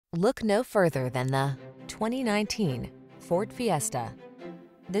Look no further than the 2019 Ford Fiesta.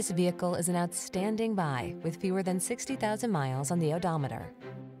 This vehicle is an outstanding buy with fewer than 60,000 miles on the odometer.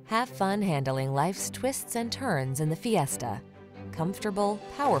 Have fun handling life's twists and turns in the Fiesta. Comfortable,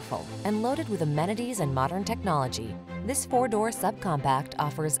 powerful, and loaded with amenities and modern technology, this four-door subcompact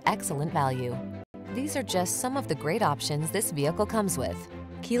offers excellent value. These are just some of the great options this vehicle comes with: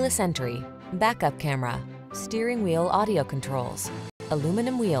 keyless entry, backup camera, steering wheel audio controls,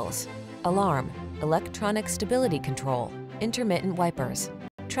 aluminum wheels, alarm, electronic stability control, intermittent wipers,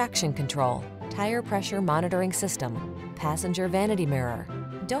 traction control, tire pressure monitoring system, passenger vanity mirror.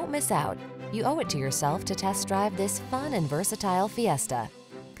 Don't miss out. You owe it to yourself to test drive this fun and versatile Fiesta.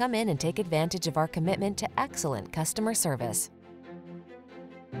 Come in and take advantage of our commitment to excellent customer service.